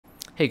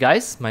Hey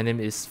guys, my name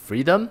is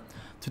Freedom.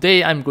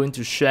 Today I'm going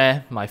to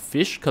share my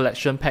Fish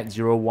Collection Pack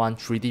 01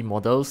 3D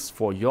models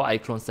for your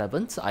iClone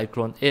 7,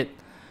 iClone 8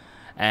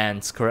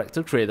 and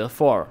Character Creator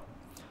 4.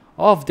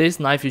 All of these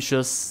 9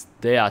 fishes,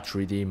 they are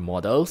 3D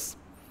models.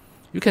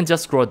 You can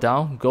just scroll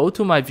down, go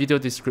to my video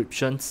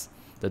descriptions,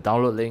 the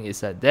download link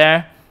is at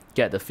there,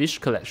 get the Fish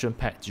Collection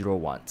Pack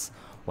 01.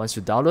 Once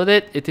you download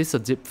it, it is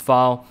a zip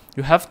file,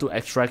 you have to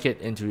extract it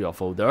into your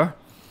folder,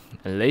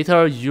 and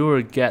later you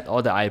will get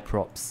all the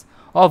iProps.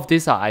 All of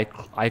these are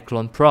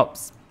iClone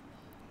props.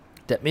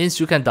 That means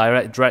you can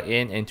direct drag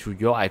into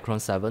your iClone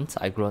 7,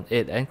 iClone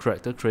 8 and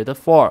Character Creator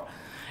 4.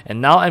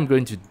 And now I'm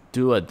going to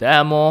do a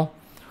demo.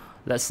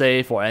 Let's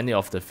say for any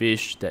of the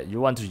fish that you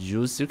want to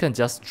use, you can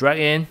just drag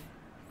in.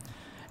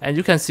 And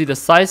you can see the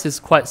size is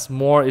quite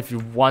small. If you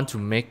want to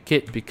make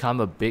it become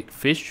a big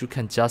fish, you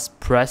can just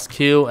press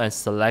Q and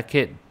select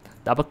it.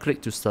 Double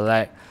click to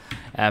select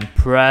and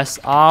press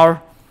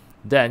R.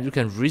 Then you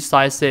can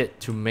resize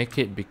it to make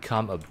it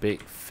become a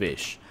big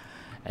fish.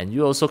 And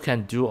you also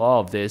can do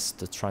all of this,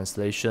 the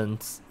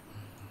translations.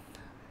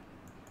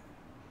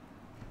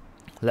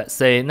 Let's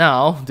say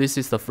now this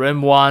is the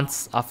frame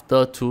once.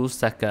 After 2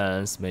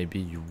 seconds, maybe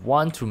you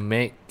want to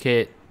make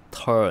it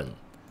turn.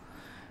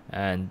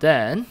 And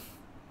then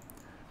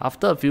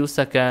after a few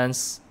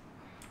seconds,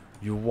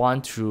 you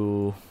want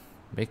to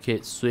make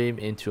it swim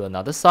into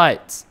another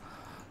side.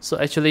 So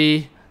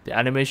actually the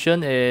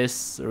animation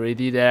is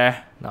already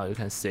there. Now you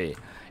can see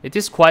it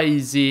is quite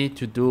easy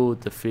to do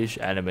the fish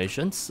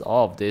animations.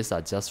 All of these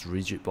are just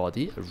rigid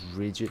body, a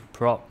rigid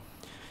prop.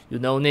 You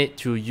don't need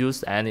to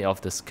use any of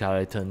the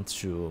skeleton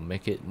to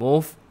make it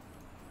move.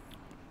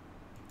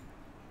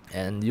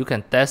 And you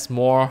can test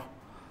more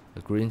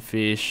the green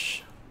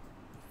fish,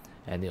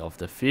 any of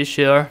the fish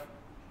here.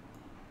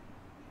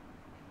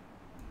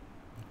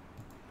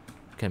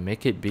 You can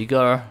make it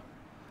bigger.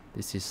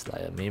 This is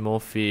like a memo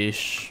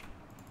fish,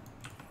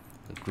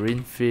 a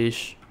green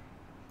fish.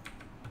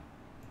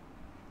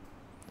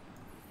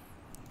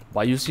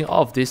 By using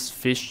all of these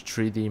fish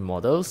 3D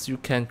models, you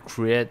can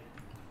create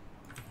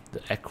the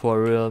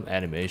aquarium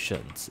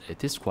animations.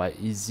 It is quite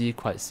easy,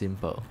 quite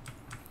simple.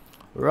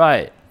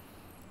 Right,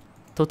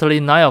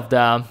 totally 9 of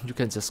them. You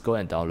can just go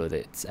and download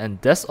it.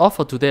 And that's all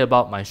for today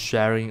about my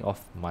sharing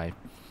of my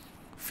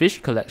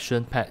Fish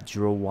Collection Pack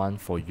 01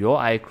 for your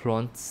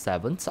iClone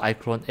 7,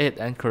 iClone 8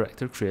 and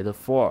Character Creator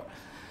 4.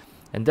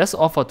 And that's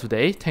all for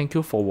today. Thank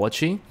you for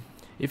watching.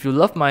 If you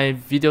love my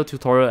video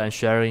tutorial and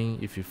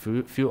sharing, if you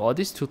feel all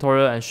these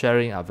tutorial and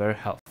sharing are very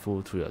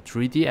helpful to your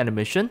 3D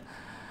animation,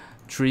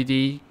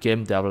 3D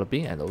game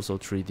developing and also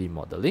 3D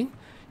modeling,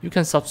 you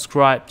can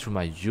subscribe to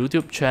my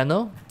YouTube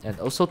channel and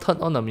also turn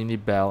on the mini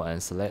bell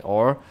and select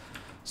all,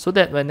 so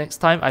that when next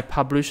time I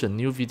publish a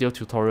new video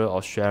tutorial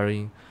or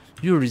sharing,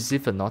 you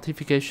receive a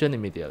notification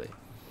immediately.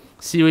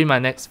 See you in my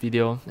next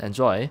video.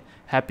 Enjoy.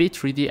 Happy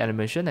 3D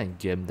animation and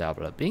game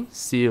developing.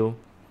 See you.